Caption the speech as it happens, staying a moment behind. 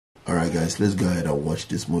Alright guys, let's go ahead and watch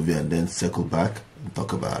this movie and then circle back and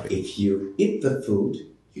talk about it. If you eat the food,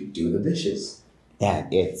 you do the dishes. Dad,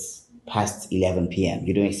 it's past 11 p.m.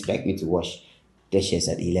 You don't expect me to wash dishes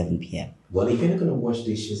at 11 p.m. Well, if you're not going to wash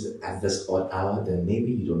dishes at this odd hour, then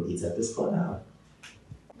maybe you don't eat at this odd hour.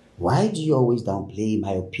 Why do you always downplay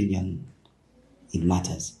my opinion in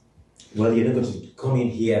matters? Well, you're not going to come in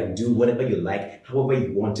here and do whatever you like, however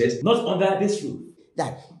you want it, not under this roof.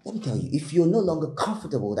 Dad, let me tell you, if you're no longer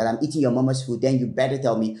comfortable that I'm eating your mama's food, then you better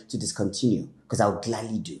tell me to discontinue, because I will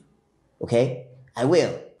gladly do. Okay? I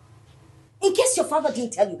will. In case your father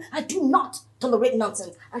didn't tell you, I do not tolerate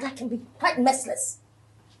nonsense, and I can be quite merciless.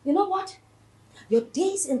 You know what? Your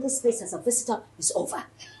days in this place as a visitor is over.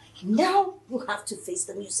 Now you have to face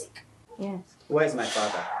the music. Yes. Where's my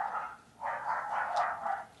father?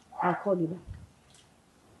 I'll call you back.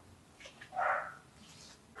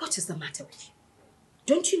 What is the matter with you?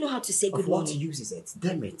 Don't you know how to say good morning? What use is it?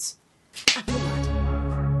 Damn it. Are you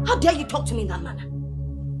mad? How dare you talk to me in that manner?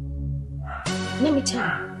 Let me tell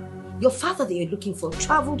you, your father that you're looking for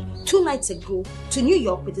traveled 2 nights ago to New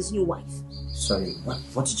York with his new wife. Sorry,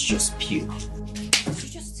 what did you just spew? Did you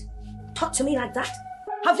just talk to me like that?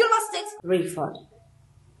 Have you lost it? Rayford,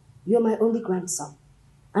 you're my only grandson,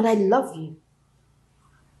 and I love you.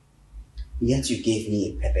 Yet you gave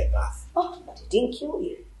me a pepper bath. Oh, but it didn't kill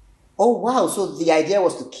you. Oh, wow. So the idea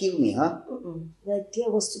was to kill me, huh? The idea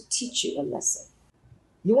was to teach you a lesson.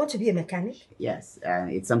 You want to be a mechanic? Yes.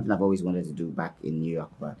 It's something I've always wanted to do back in New York.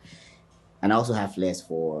 And I also have flares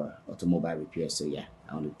for automobile repairs. So, yeah,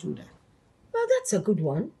 I want to do that. Well, that's a good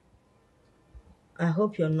one. I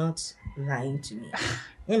hope you're not lying to me.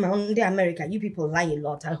 In America, you people lie a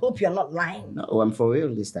lot. I hope you're not lying. No, I'm for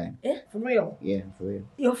real this time. Eh? For real? Yeah, for real.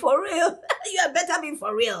 You're for real? You better be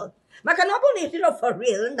for real. Makanabo, if you're not for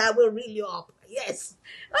real, and I will reel you up. Yes.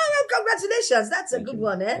 Oh, congratulations. That's a good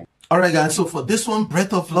one, eh? Alright guys, so for this one,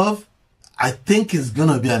 Breath of Love, I think it's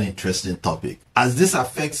gonna be an interesting topic as this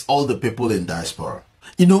affects all the people in diaspora.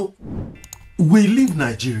 You know, we leave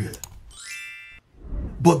Nigeria,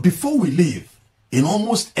 but before we leave, in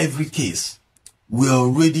almost every case, we're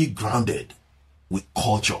already grounded with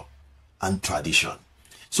culture and tradition.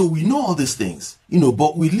 So we know all these things,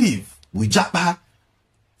 but we leave, we japa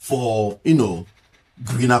for,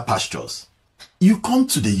 greener pastures. You come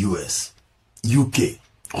to the US, UK,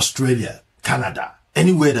 Australia, Canada,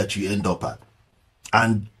 anywhere that you end up at,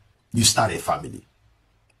 and you start a family.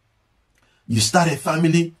 You start a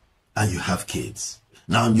family and you have kids.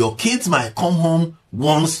 Now, your kids might come home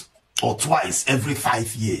once or twice every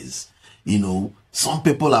 5 years. Some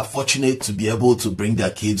people are fortunate to be able to bring their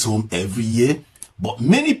kids home every year, but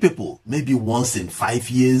many people, maybe once in 5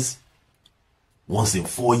 years, once in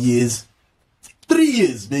 4 years, 3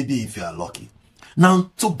 years, maybe if you are lucky.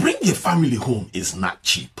 Now, to bring a family home is not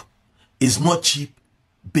cheap. It's not cheap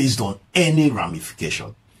based on any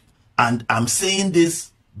ramification. And I'm saying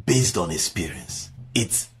this based on experience.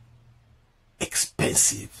 It's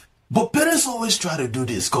expensive. But parents always try to do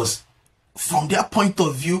this because from their point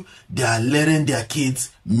of view, they are letting their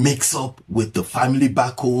kids mix up with the family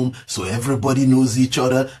back home so everybody knows each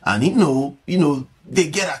other. And, they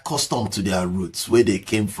get accustomed to their roots, where they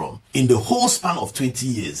came from. In the whole span of 20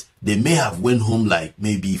 years, they may have went home like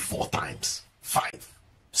maybe 4 times, 5,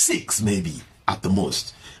 6 maybe at the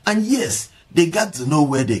most. And yes, they got to know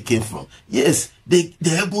where they came from. Yes,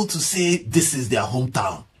 they're able to say this is their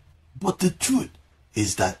hometown. But the truth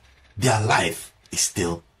is that their life is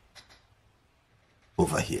still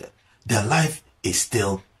over here. Their life is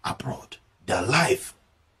still abroad. Their life,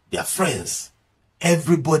 their friends,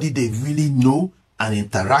 everybody they really know and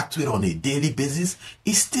interact with on a daily basis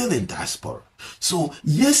is still in diaspora. So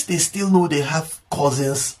yes, they still know they have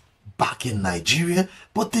cousins back in Nigeria,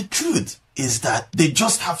 but the truth is that they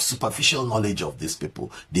just have superficial knowledge of these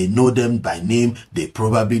people. They know them by name. They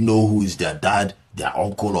probably know who is their dad, their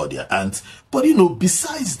uncle, or their aunt. But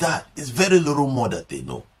besides that, it's very little more that they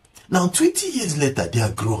know. Now, 20 years later, they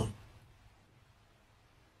are grown.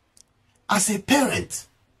 As a parent,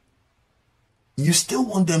 you still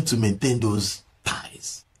want them to maintain those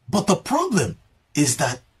ties. But the problem is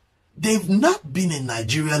that they've not been in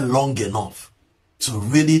Nigeria long enough to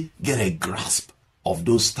really get a grasp of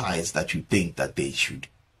those ties that you think that they should,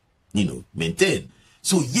 maintain.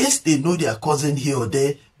 So yes, they know their cousin here or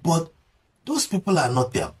there, but those people are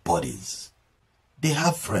not their buddies. They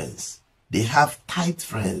have friends. They have tight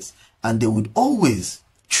friends, and they would always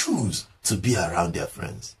choose to be around their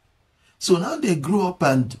friends. So now they grew up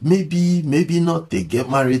and maybe not, they get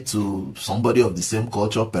married to somebody of the same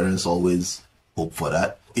culture. Parents always hope for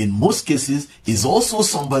that. In most cases, is also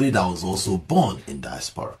somebody that was also born in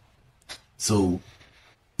diaspora. So,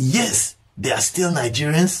 yes, they are still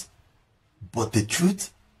Nigerians, but the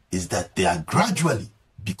truth is that they are gradually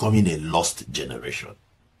becoming a lost generation.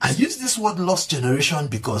 I use this word lost generation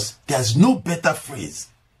because there's no better phrase,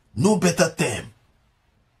 no better term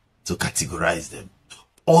to categorize them.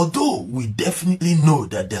 Although we definitely know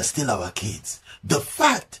that they're still our kids, the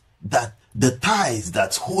fact that the ties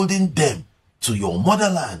that's holding them to your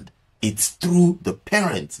motherland, it's through the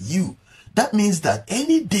parents, you. That means that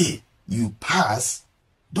any day you pass,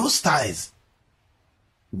 those ties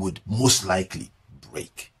would most likely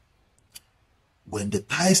break. When the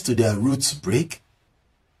ties to their roots break,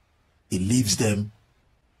 it leaves them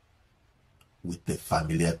with the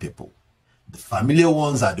familiar people. The familiar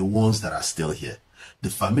ones are the ones that are still here. The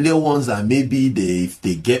familiar ones are maybe if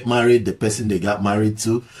they get married, the person they got married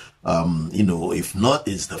to, if not,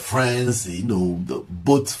 it's the friends,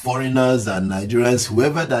 both foreigners and Nigerians,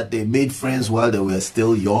 whoever that they made friends while they were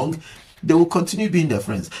still young, they will continue being their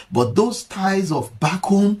friends. But those ties of back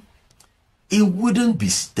home, it wouldn't be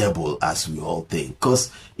stable as we all think.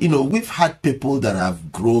 Because, we've had people that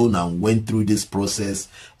have grown and went through this process.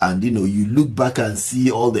 And, you look back and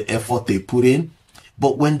see all the effort they put in.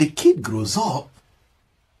 But when the kid grows up,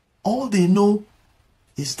 all they know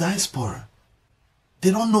is diaspora.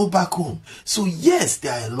 They don't know back home. So yes, they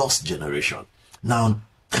are a lost generation. Now,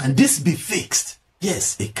 can this be fixed?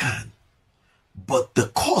 Yes, it can. But the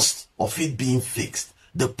cost of it being fixed,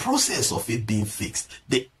 the process of it being fixed,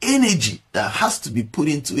 the energy that has to be put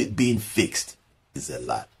into it being fixed is a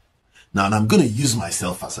lot. Now, and I'm going to use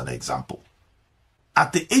myself as an example.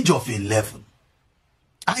 At the age of 11,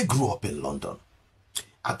 I grew up in London.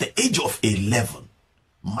 At the age of 11,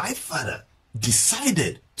 my father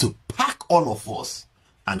decided to pack all of us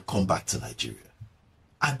and come back to Nigeria.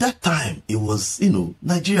 At that time, it was,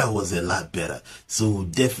 Nigeria was a lot better. So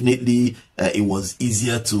definitely it was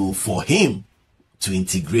easier for him to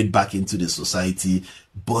integrate back into the society.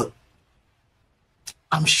 But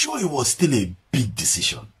I'm sure it was still a big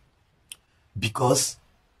decision, because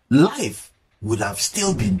life would have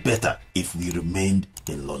still been better if we remained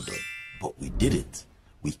in London. But we didn't.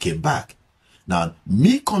 We came back. Now,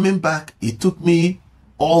 me coming back, it took me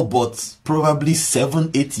all but probably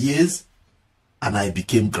 7-8 years, and I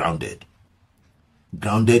became grounded.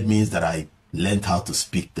 Grounded means that I learned how to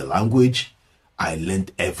speak the language. I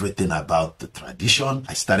learned everything about the tradition.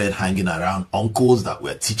 I started hanging around uncles that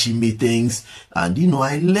were teaching me things. And,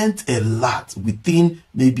 I learned a lot within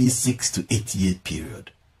maybe 6 to 8 year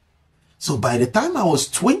period. So by the time I was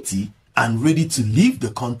 20 and ready to leave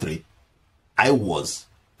the country, I was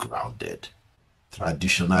grounded,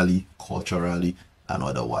 traditionally, culturally, and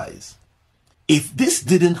otherwise. If this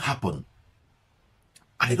didn't happen,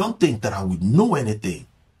 I don't think that I would know anything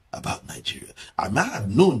about Nigeria. I might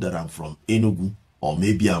have known that I'm from Enugu, or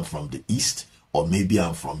maybe I'm from the East, or maybe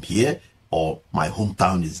I'm from here, or my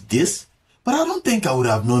hometown is this, but I don't think I would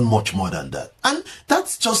have known much more than that. And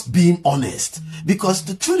that's just being honest, because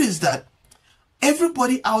the truth is that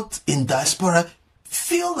everybody out in diaspora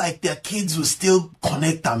feel like their kids will still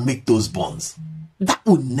connect and make those bonds. That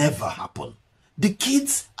would never happen. The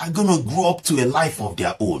kids are going to grow up to a life of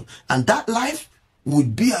their own, and that life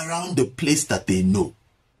would be around the place that they know,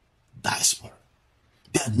 diaspora.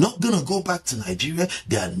 They are not going to go back to Nigeria.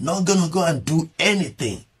 They are not going to go and do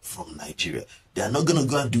anything from Nigeria. They are not going to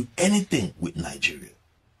go and do anything with Nigeria.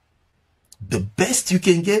 The best you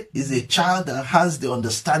can get is a child that has the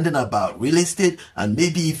understanding about real estate, and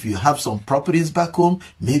maybe if you have some properties back home,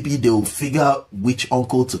 maybe they will figure out which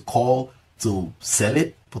uncle to call to sell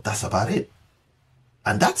it, but that's about it.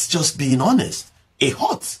 And that's just being honest. It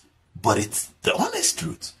hurts, but it's the honest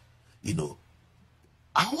truth.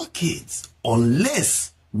 Our kids,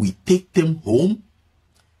 unless we take them home,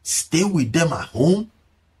 stay with them at home,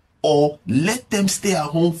 or let them stay at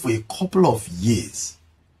home for a couple of years,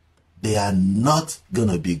 they are not going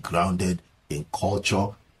to be grounded in culture,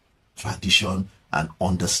 tradition, and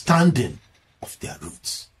understanding of their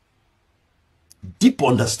roots. Deep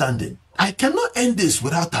understanding. I cannot end this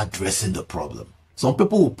without addressing the problem. Some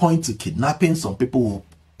people will point to kidnapping. Some people will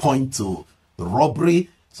point to robbery.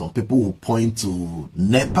 Some people will point to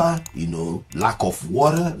NEPA, lack of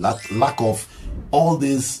water, lack of all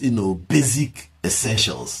these, basic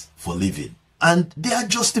essentials for living. And they are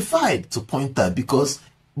justified to point that, because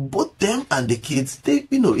both them and the kids,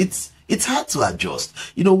 it's hard to adjust.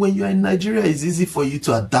 When you're in Nigeria, it's easy for you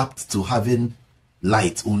to adapt to having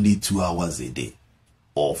light only 2 hours a day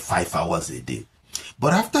or 5 hours a day.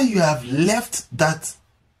 But after you have left that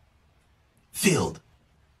field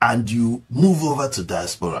and you move over to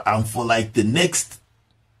diaspora, and for like the next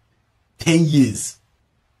 10 years,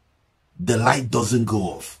 the light doesn't go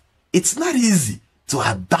off, it's not easy to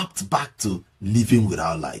adapt back to living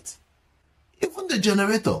without light. Even the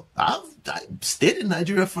generator. I've stayed in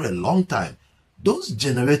Nigeria for a long time. Those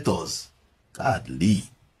generators, godly,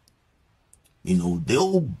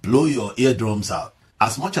 they'll blow your eardrums out.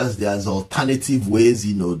 As much as there's alternative ways,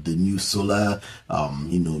 the new solar,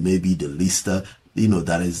 maybe the Lister,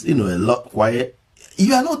 that is, a lot quiet.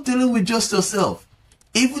 You are not dealing with just yourself.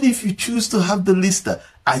 Even if you choose to have the Lister,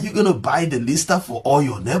 are you going to buy the Lister for all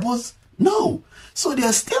your neighbors? No. So there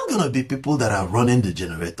are still going to be people that are running the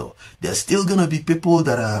generator. There are still going to be people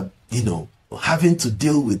that are, having to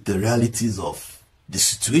deal with the realities of the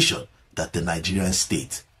situation that the Nigerian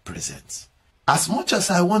state presents. As much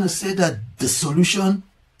as I want to say that the solution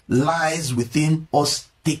lies within us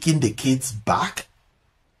taking the kids back,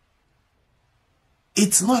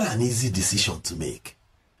 it's not an easy decision to make.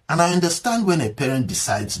 And I understand when a parent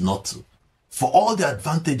decides not to. For all the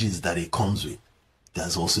advantages that it comes with,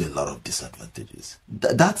 there's also a lot of disadvantages.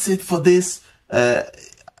 That's it for this.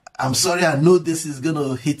 I'm sorry, I know this is going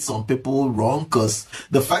to hit some people wrong, because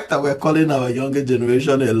the fact that we're calling our younger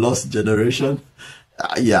generation a lost generation,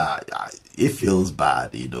 it feels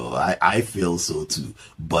bad, I feel so too.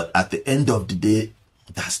 But at the end of the day,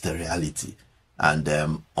 that's the reality.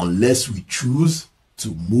 And unless we choose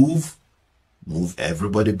to move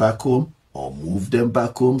everybody back home, or move them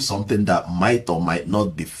back home, something that might or might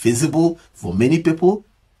not be feasible for many people,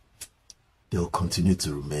 they'll continue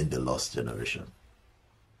to remain the lost generation.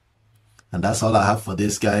 And that's all I have for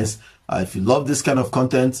this, guys. If you love this kind of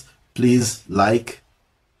content, please like,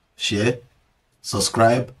 share,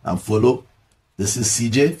 subscribe, and follow. This is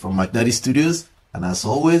CJ from Magnati Studios, and as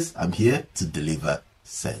always, I'm here to deliver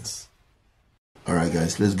sense. Alright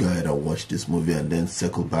guys, let's go ahead and watch this movie and then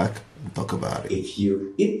circle back and talk about it. If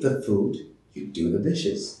you eat the food, you do the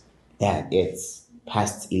dishes. Dad, it's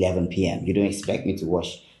past 11 p.m. You don't expect me to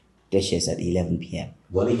wash dishes at 11 p.m.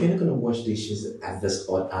 Well, if you're not going to wash dishes at this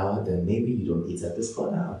odd hour, then maybe you don't eat at this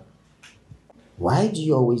odd hour. Why do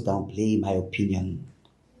you always downplay my opinion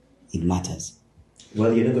in matters?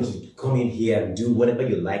 Well, you're not going to come in here and do whatever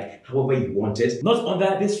you like, however you want it, not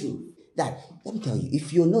under this roof. Dad, let me tell you,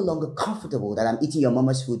 if you're no longer comfortable that I'm eating your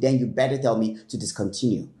mama's food, then you better tell me to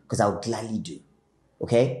discontinue, because I'll gladly do.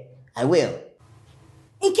 Okay? I will.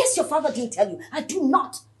 In case your father didn't tell you, I do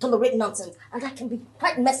not tolerate nonsense, and I can be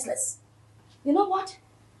quite merciless. You know what?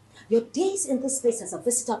 Your days in this place as a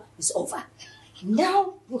visitor is over.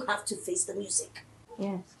 Now you have to face the music.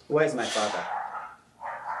 Yes, Where's my father?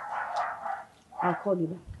 I'll call you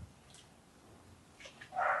back.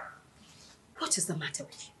 What is the matter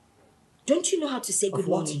with you? Don't you know how to say good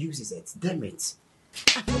What morning? use is it? Damn it.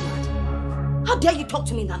 Are you mad? How dare you talk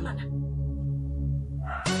to me in that manner?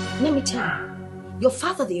 Let me tell you, your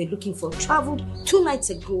father that you're looking for traveled 2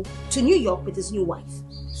 nights ago to New York with his new wife.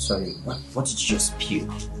 Sorry, what did you just spew?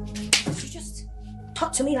 Did you just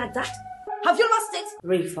talk to me like that? Have you lost it?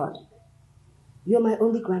 Rayford, you're my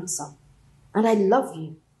only grandson, and I love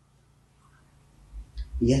you.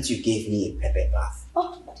 Yet you gave me a pepper bath.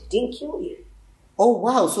 Oh, but it didn't kill you. Oh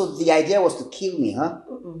wow, so the idea was to kill me, huh?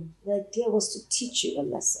 The idea was to teach you a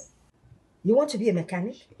lesson. You want to be a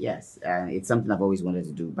mechanic? Yes, it's something I've always wanted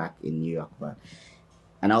to do back in New York,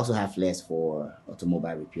 and I also have flares for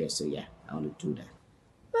automobile repairs, so yeah, I want to do that.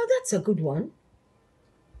 Well, that's a good one.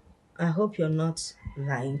 I hope you're not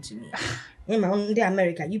lying to me. In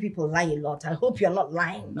America, you people lie a lot. I hope you're not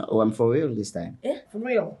lying. No, I'm for real this time. Eh? For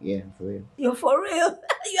real? Yeah, for real. You're for real?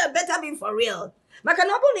 You had better be for real.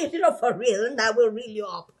 Makanabo, if you're not for real, and I will reel you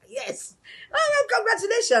up. Yes. Oh, well,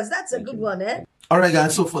 congratulations. That's a good one, eh? Alright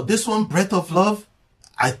guys, so for this one, Breath of Love,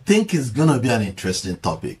 I think it's gonna be an interesting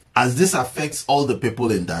topic, as this affects all the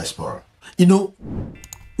people in diaspora.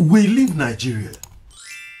 We leave Nigeria,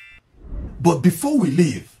 but before we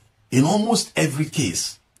leave, in almost every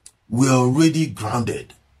case, we're already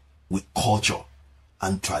grounded with culture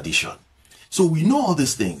and tradition. So we know all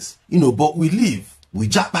these things, but we leave, we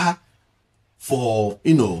japa for,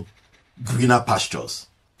 greener pastures.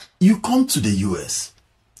 You come to the US,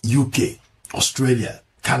 UK, Australia,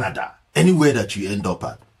 Canada, anywhere that you end up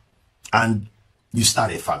at, and you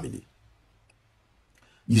start a family.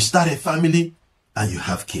 You start a family and you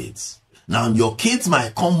have kids. Now, your kids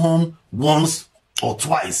might come home once or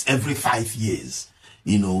twice every 5 years.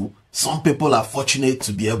 Some people are fortunate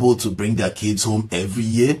to be able to bring their kids home every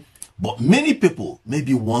year, but many people,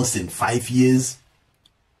 maybe once in 5 years,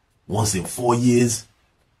 once in 4 years,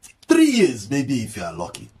 3 years, maybe if you are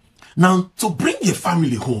lucky. Now, to bring a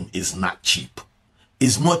family home is not cheap.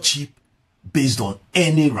 It's not cheap based on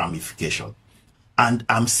any ramification. And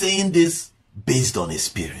I'm saying this based on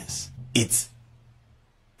experience. It's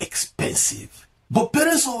expensive. But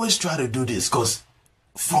parents always try to do this because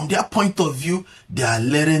from their point of view, they are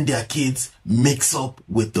letting their kids mix up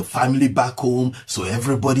with the family back home, so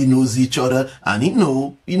everybody knows each other,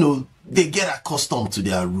 and they get accustomed to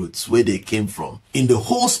their roots, where they came from. In the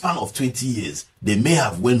whole span of 20 years, they may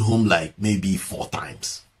have went home like maybe 4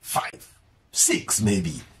 times, 5, 6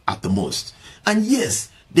 maybe at the most. And yes,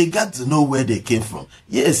 they got to know where they came from.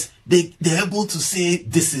 Yes, they're able to say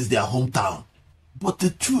this is their hometown. But the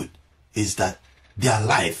truth is that their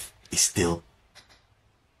life is still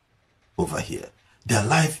over here. Their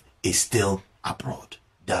life is still abroad.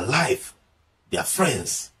 Their life, their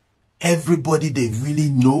friends, everybody they really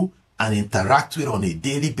know and interact with on a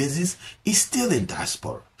daily basis is still in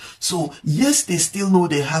diaspora. So yes, they still know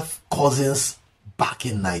they have cousins back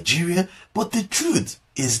in Nigeria, but the truth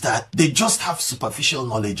is that they just have superficial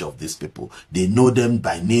knowledge of these people. They know them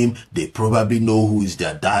by name. They probably know who is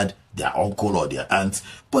their dad, their uncle, or their aunt.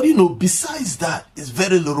 But besides that, it's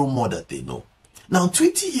very little more that they know. Now,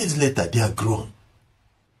 20 years later, they are grown.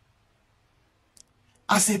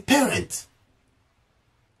 As a parent,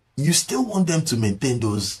 you still want them to maintain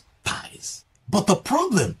those ties. But the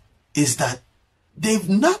problem is that they've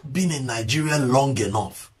not been in Nigeria long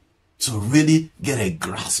enough to really get a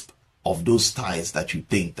grasp of those ties that you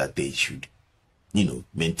think that they should,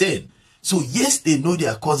 maintain. So yes, they know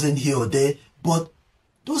their cousin here or there, but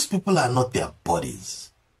those people are not their buddies.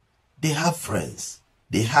 They have friends.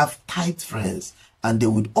 They have tight friends, and they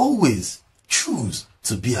would always choose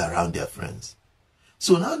to be around their friends.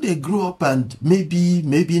 So now they grew up, and maybe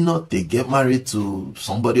not, they get married to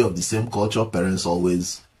somebody of the same culture. Parents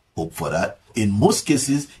always hope for that. In most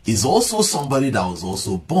cases, is also somebody that was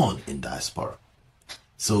also born in diaspora.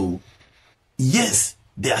 So yes,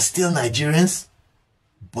 they are still Nigerians,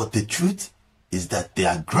 but the truth is that they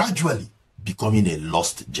are gradually becoming a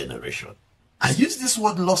lost generation. I use this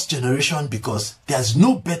word lost generation because there's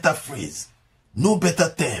no better phrase, no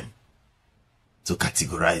better term to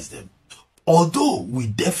categorize them. Although we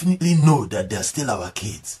definitely know that they're still our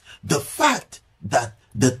kids, the fact that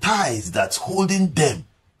the ties that's holding them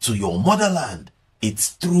to your motherland, it's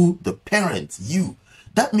through the parents, you.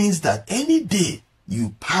 That means that any day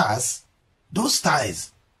you pass, those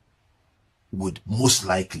ties would most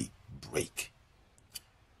likely break.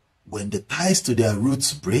 When the ties to their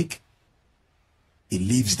roots break, it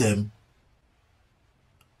leaves them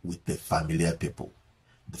with the familiar people.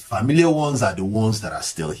 The familiar ones are the ones that are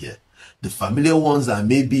still here. The familiar ones are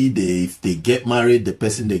maybe if they get married, the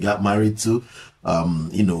person they got married to,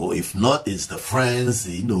 if not, it's the friends,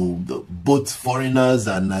 both foreigners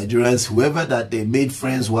and Nigerians, whoever that they made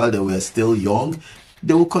friends while they were still young,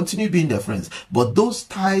 they will continue being their friends. But those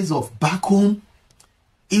ties of back home,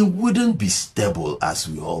 it wouldn't be stable as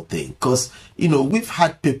we all think. Because, we've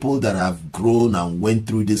had people that have grown and went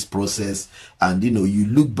through this process, and, you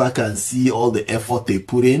look back and see all the effort they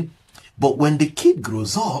put in. But when the kid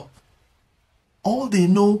grows up, all they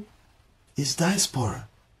know is diaspora.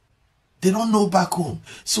 They don't know back home.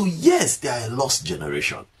 So yes, they are a lost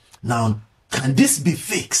generation. Now, can this be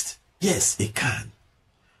fixed? Yes, it can.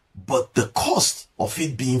 But the cost of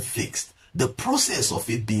it being fixed, the process of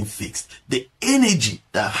it being fixed, the energy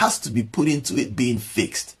that has to be put into it being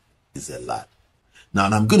fixed is a lot. Now,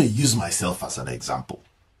 and I'm going to use myself as an example.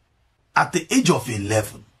 At the age of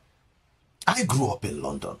 11, I grew up in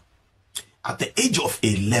London. At the age of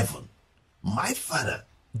 11, my father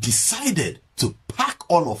decided to pack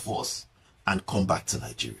all of us and come back to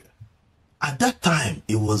Nigeria. At that time,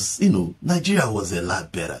 it was, Nigeria was a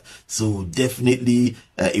lot better. So definitely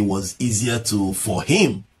it was easier for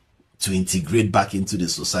him to integrate back into the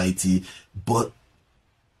society. But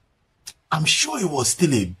I'm sure it was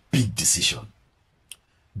still a big decision,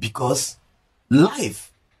 because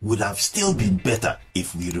life would have still been better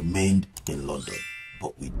if we remained in London.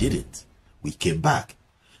 But we didn't. We came back.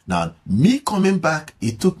 Now, me coming back,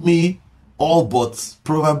 it took me all but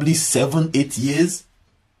probably 7-8 years,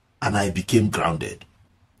 and I became grounded.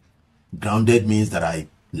 Grounded means that I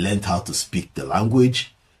learned how to speak the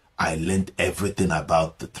language. I learned everything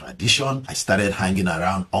about the tradition. I started hanging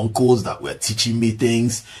around uncles that were teaching me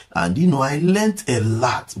things. And, I learned a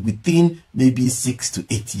lot within maybe 6 to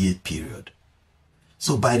 8 year period.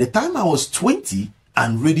 So by the time I was 20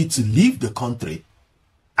 and ready to leave the country,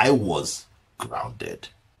 I was grounded.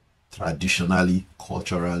 Traditionally,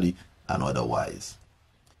 culturally, and otherwise.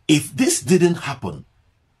 If this didn't happen,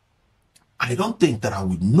 I don't think that I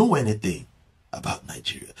would know anything about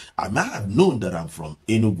Nigeria. I might have known that I'm from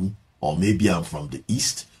Enugu, or maybe I'm from the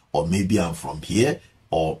East, or maybe I'm from here,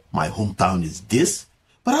 or my hometown is this,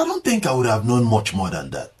 but I don't think I would have known much more than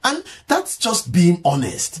that. And that's just being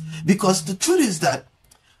honest, because the truth is that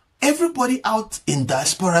everybody out in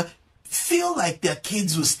diaspora feel like their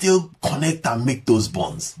kids will still connect and make those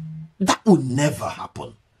bonds. That would never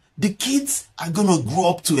happen. The kids are going to grow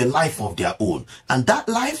up to a life of their own, and that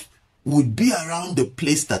life would be around the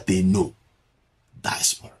place that they know,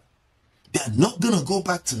 diaspora. They are not going to go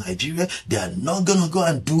back to Nigeria. They are not going to go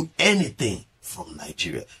and do anything from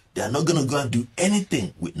Nigeria. They are not going to go and do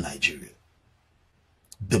anything with Nigeria.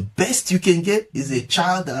 The best you can get is a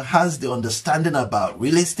child that has the understanding about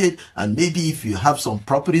real estate, and maybe if you have some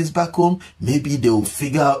properties back home, maybe they will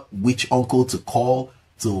figure out which uncle to call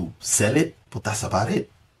to sell it, but that's about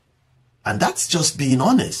it. And that's just being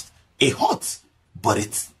honest. It hurts, but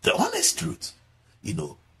it's the honest truth. You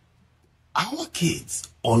know, our kids,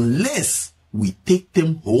 unless we take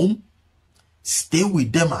them home, stay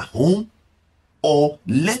with them at home, or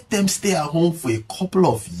let them stay at home for a couple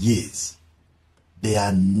of years, they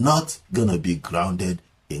are not going to be grounded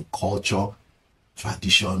in culture,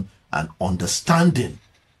 tradition, and understanding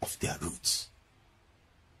of their roots.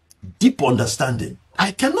 Deep understanding.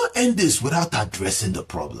 I cannot end this without addressing the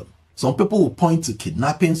problem. Some people will point to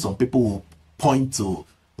kidnapping, some people will point to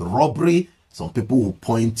robbery, some people will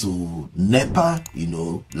point to NEPA, you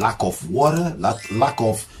know, lack of water, lack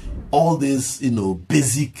of all these, you know,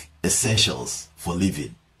 basic essentials for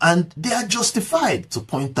living. And they are justified to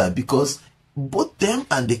point that, because both them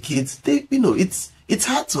and the kids, they, you know, it's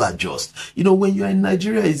hard to adjust. You know, when you're in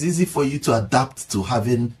Nigeria, it's easy for you to adapt to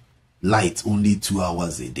having light only 2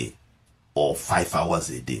 hours a day or 5 hours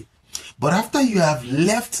a day. But after you have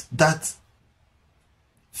left that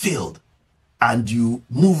field and you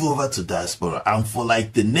move over to diaspora, and for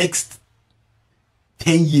like the next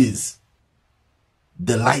 10 years,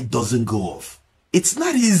 the light doesn't go off, it's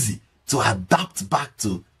not easy to adapt back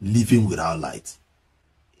to living without light.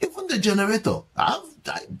 Even the generator, I've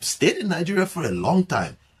stayed in Nigeria for a long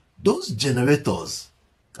time. Those generators,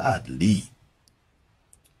 godly,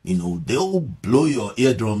 you know, they'll blow your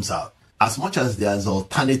eardrums out. As much as there's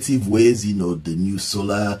alternative ways, you know, the new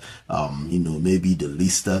solar, you know, maybe the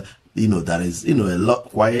Lister, you know, that is, you know, a lot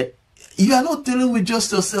quiet. You are not dealing with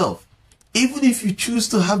just yourself. Even if you choose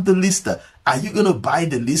to have the Lister, are you going to buy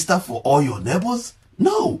the Lister for all your neighbors?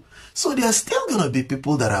 No. So there are still going to be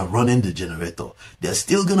people that are running the generator. There are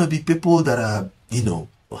still going to be people that are, you know,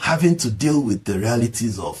 having to deal with the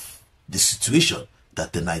realities of the situation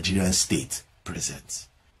that the Nigerian state presents.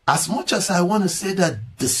 As much as I want to say that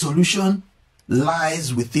the solution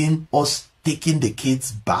lies within us taking the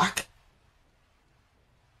kids back,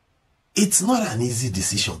 it's not an easy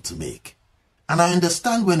decision to make. And I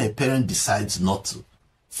understand when a parent decides not to.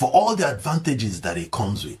 For all the advantages that it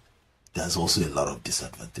comes with, there's also a lot of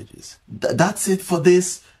disadvantages. That's it for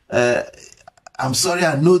this. I'm sorry,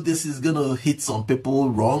 I know this is going to hit some people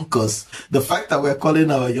wrong, because the fact that we're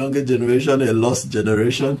calling our younger generation a lost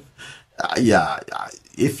generation, yeah,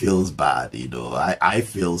 it feels bad, you know. I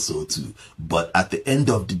feel so too. But at the end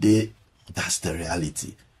of the day, that's the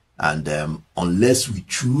reality. And unless we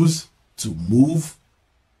choose to move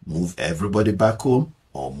everybody back home,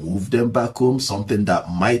 or move them back home, something that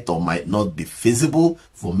might or might not be feasible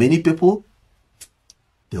for many people,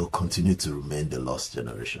 they'll continue to remain the lost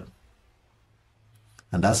generation.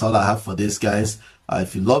 And that's all I have for this, guys.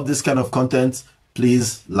 If you love this kind of content,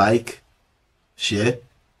 please like, share,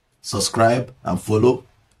 subscribe, and follow.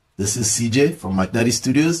 This is CJ from Magnati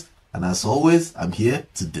Studios, and as always, I'm here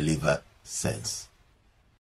to deliver sense.